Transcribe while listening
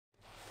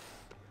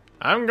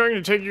I'm going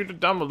to take you to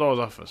Dumbledore's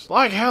office.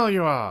 Like hell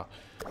you are!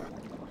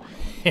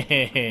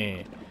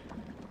 Hehehe.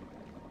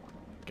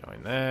 Go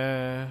in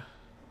there.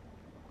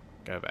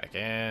 Go back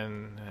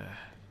in.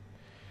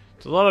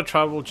 It's a lot of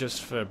trouble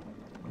just for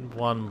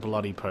one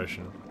bloody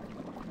potion.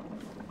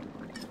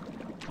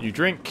 You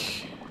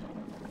drink.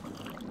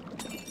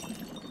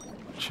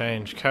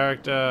 Change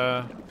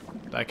character.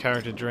 That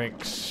character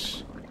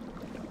drinks.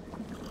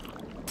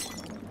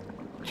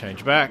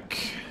 Change back.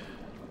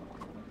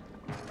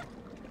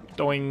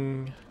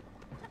 Doing.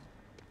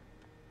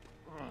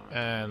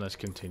 And let's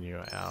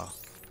continue our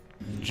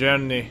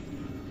journey.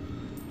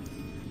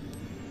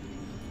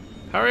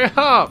 Hurry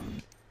up!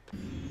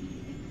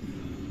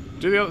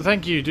 Do the other.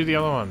 Thank you. Do the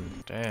other one.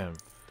 Damn.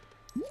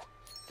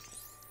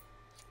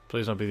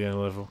 Please not be the end of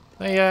the level.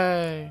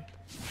 Yay!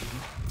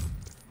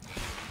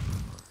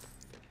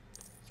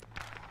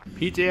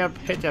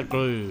 Peter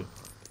glue.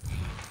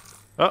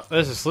 Oh,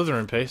 there's a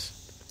Slytherin piece.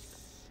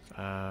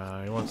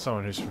 You want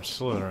someone who's from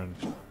Slytherin.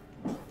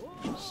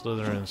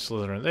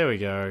 Slytherin. There we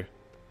go.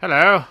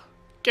 Hello.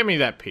 Give me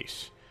that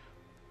piece.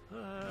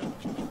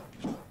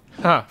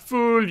 Ha!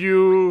 Fooled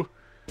you.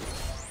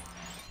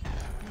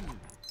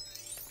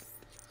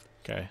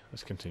 Okay,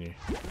 let's continue.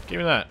 Give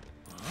me that.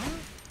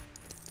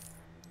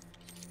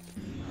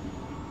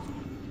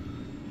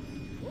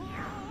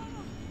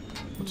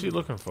 What's he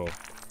looking for?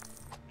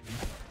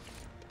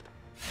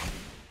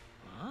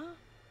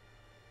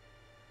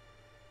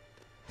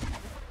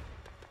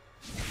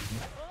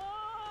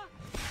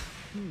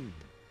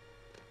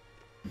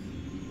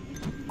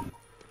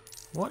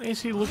 What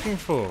is he looking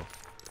for?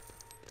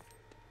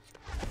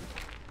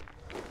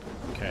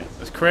 Okay,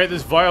 let's create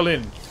this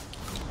violin.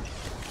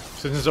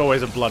 Since there's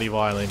always a bloody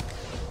violin.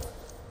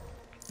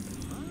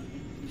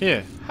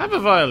 Here, have a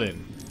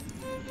violin.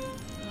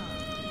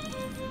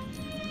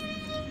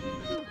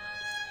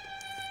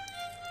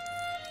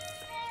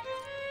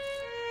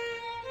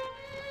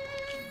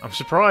 I'm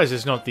surprised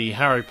it's not the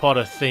Harry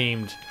Potter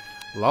themed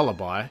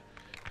lullaby.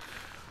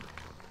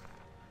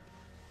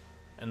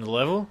 And the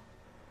level?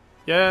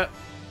 Yeah.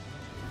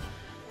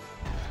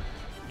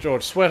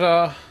 George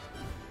Sweater.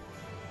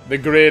 The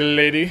Grey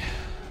Lady.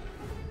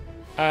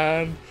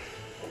 And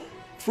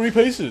 3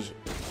 pieces.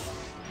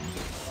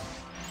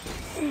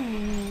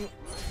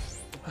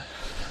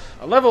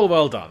 A level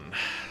well done.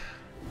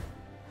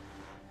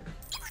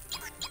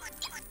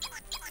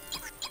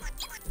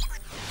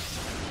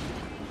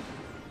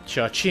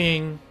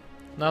 Cha-ching.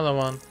 Another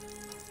one.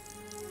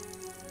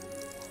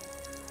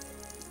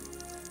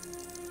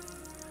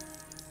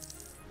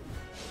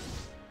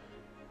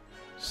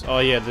 Oh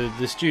yeah,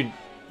 the student.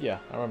 Yeah,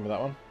 I remember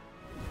that one.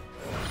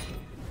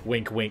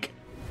 Wink, wink.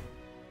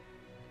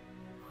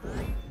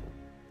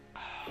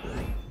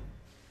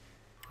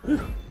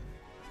 Whew.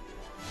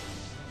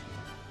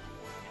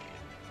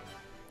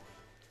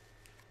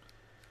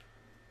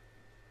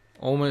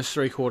 Almost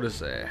 3/4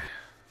 there.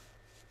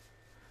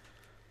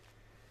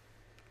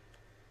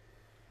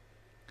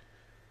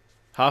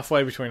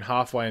 Halfway between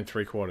halfway and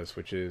 3/4,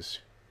 which is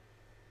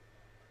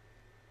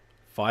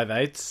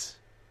 5/8.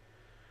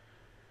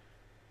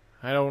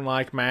 I don't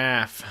like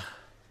math.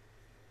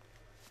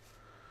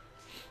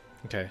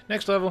 Okay,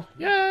 next level.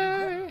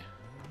 Yay!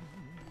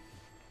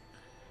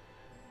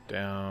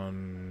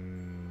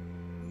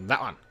 Down that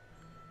one.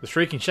 The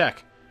Shrieking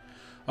Shack.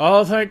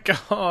 Oh, thank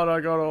God!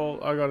 I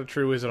got a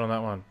true wizard on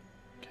that one.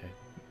 Okay.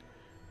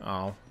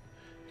 Oh.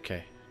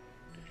 Okay.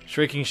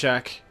 Shrieking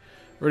Shack.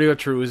 Already got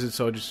true wizard,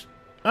 so I just.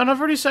 And I've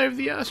already saved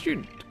the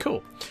student.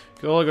 Cool.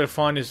 All I gotta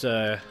find is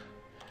the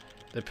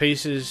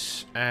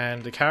pieces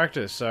and the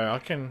characters, so I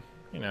can,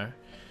 you know,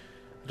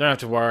 I don't have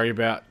to worry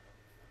about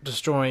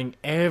destroying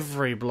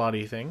every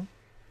bloody thing,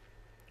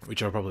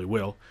 which I probably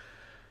will,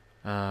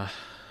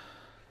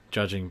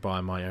 judging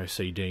by my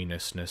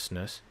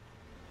OCD-ness.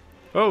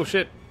 Oh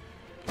shit!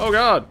 Oh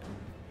god!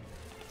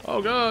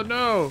 Oh god,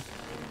 no!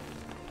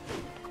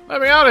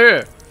 Let me out of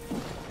here!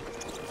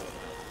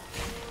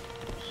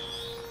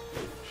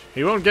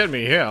 He won't get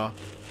me here.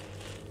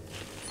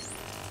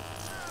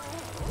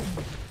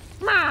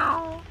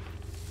 Meow.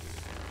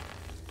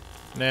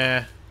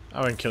 Nah,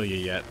 I won't kill you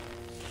yet.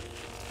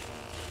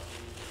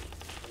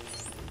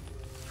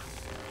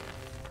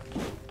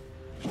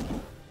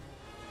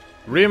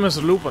 Remus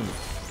Lupin.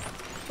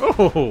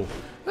 Oh,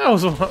 that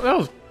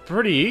was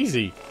pretty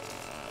easy.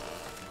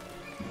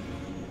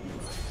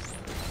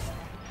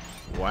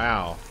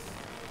 Wow.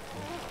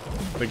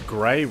 The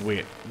grey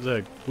witch,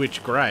 the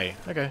witch grey.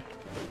 Okay.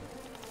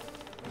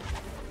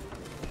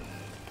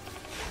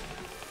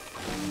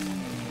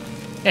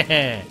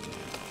 Heh.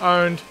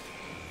 Owned.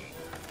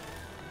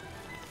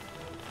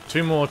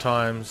 2 more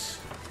times.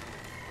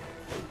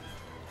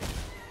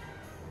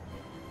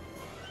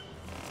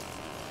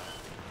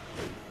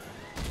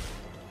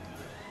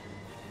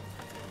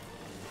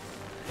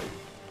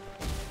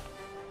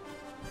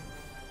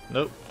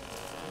 Nope.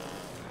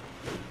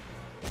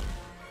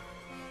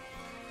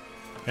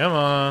 Come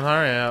on,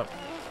 hurry up.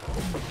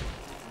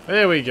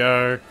 There we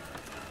go.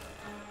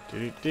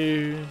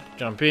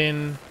 Jump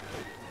in.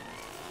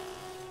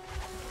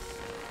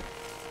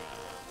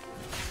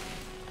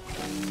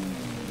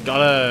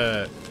 Got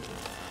it.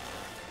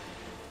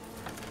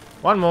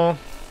 One more.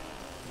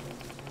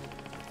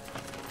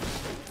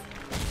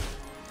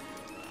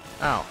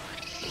 Ow.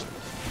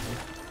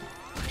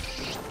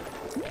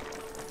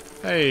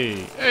 Hey,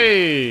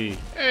 hey,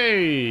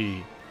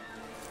 hey.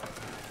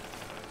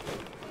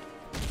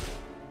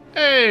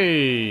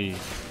 Hey.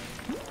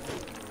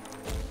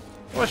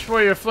 Watch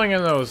where you're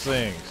flinging those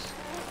things.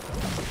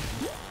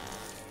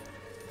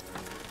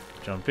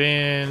 Jump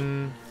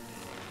in.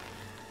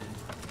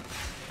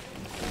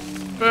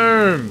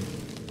 Boom.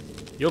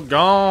 You're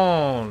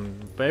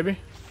gone, baby.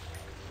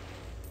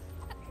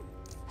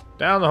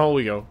 Down the hole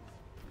we go.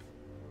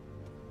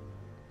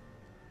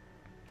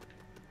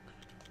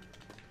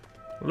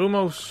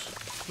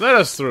 Lumos, let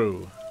us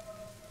through.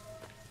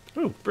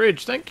 Ooh,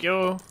 bridge, thank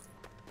you.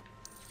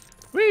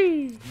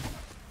 Whee!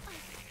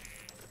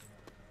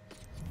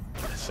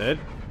 I said,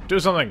 do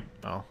something.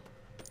 Oh.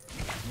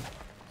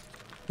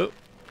 Oh.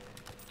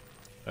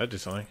 That'd do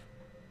something.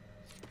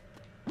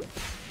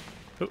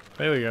 Oh,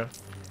 there we go.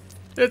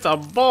 It's a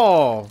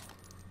ball!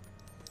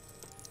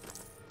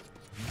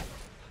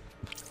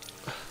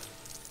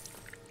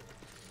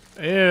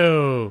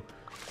 Ew.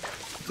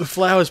 The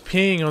flower's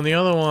peeing on the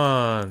other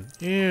one.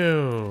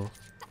 Ew.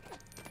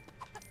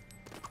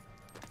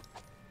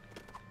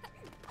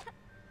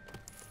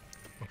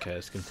 Okay,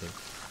 let's continue.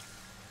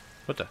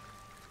 What the?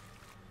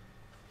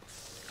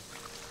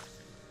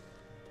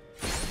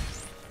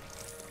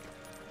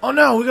 Oh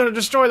no, we gotta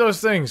destroy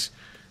those things!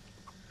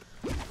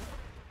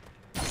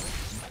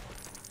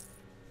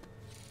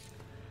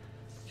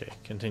 Okay,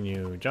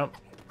 continue. Jump.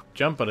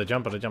 Jump at a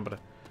jump at a jump at a.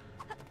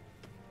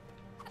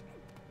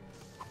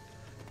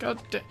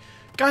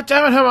 God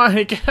damn it,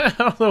 Hermione! Get out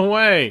of the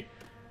way!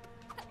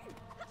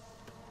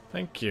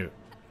 Thank you.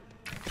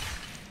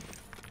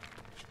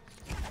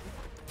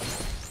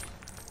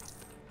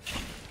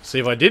 See,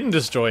 if I didn't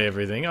destroy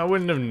everything, I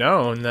wouldn't have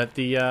known that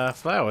the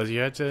flowers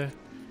you had to,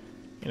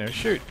 you know,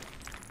 shoot.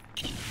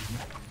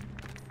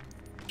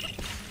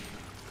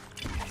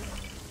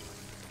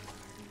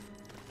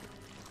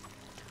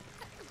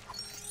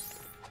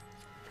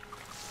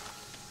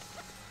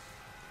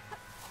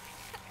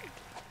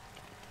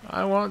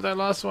 I want that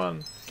last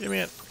one. Give me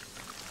it.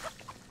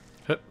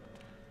 Hup.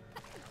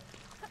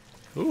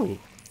 Ooh.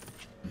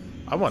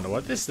 I wonder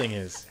what this thing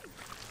is.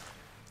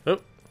 Oh.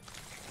 Okay,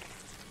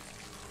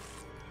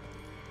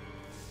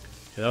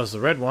 that was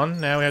the red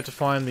one. Now we have to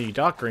find the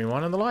dark green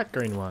one and the light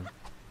green one.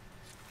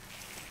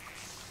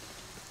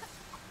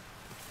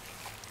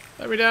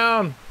 Let me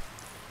down.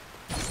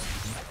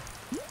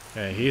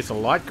 Okay, here's the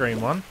light green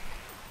one.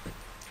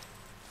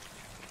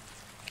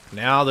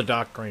 Now the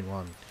dark green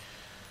one.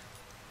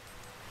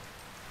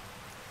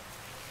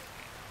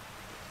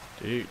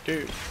 Dude.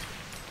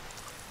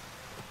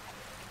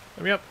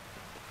 Let me up.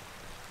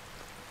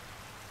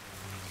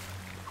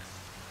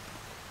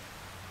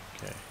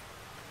 Okay.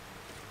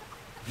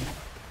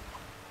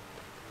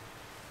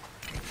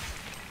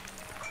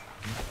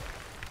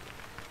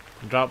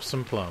 Drop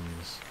some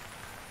plums.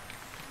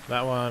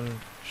 That one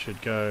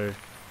should go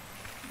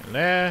in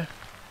there.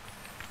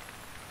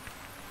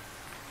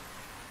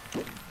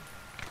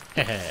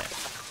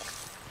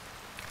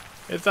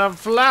 It's a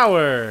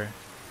flower.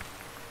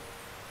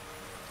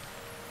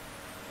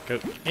 Go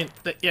in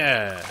the,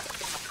 yeah.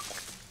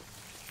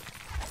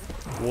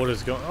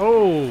 Water's going.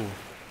 Oh,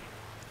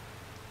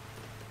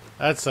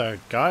 that's a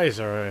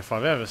geyser if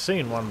I've ever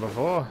seen one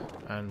before,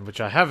 and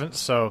which I haven't.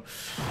 So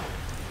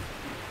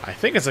I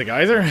think it's a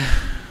geyser.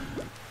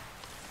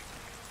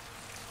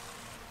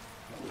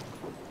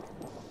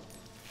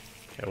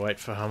 Okay, wait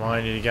for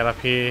Hermione to get up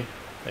here.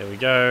 There we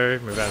go.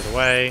 Move out of the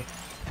way.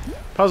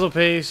 Puzzle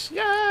piece.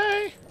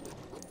 Yay!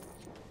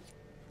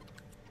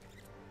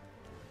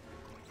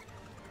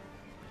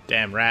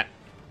 Damn rat.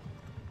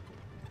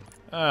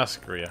 Ah,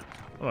 screw ya.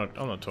 I'm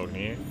not talking to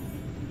you.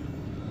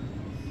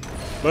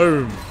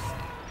 Boom.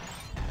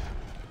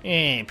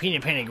 Yeah,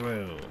 Peanut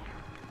Pettigrew.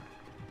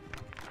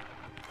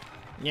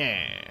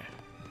 Yeah.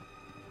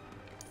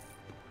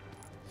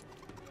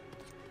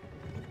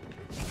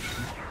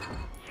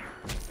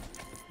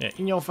 Yeah,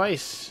 in your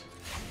face.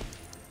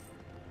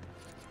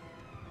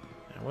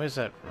 Now, where's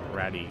that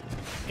ratty?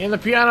 In the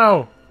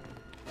piano!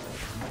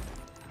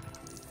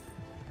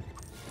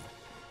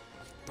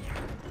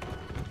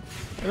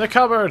 In the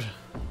cupboard!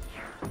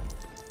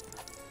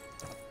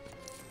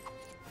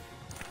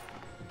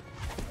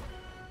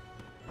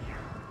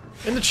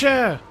 In the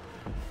chair!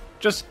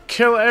 Just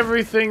kill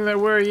everything that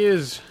where he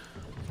is.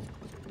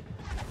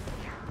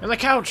 In the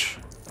couch!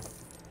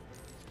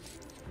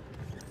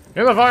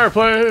 In the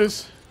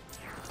fireplace!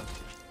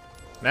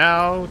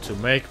 Now to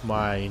make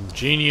my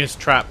ingenious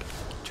trap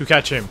to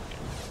catch him.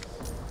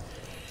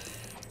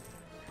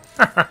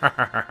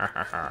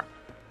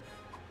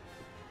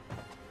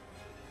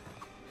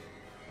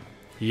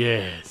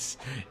 Yes,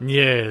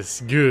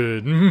 yes,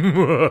 good.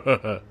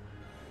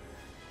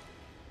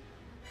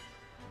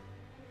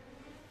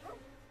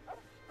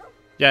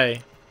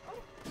 Yay.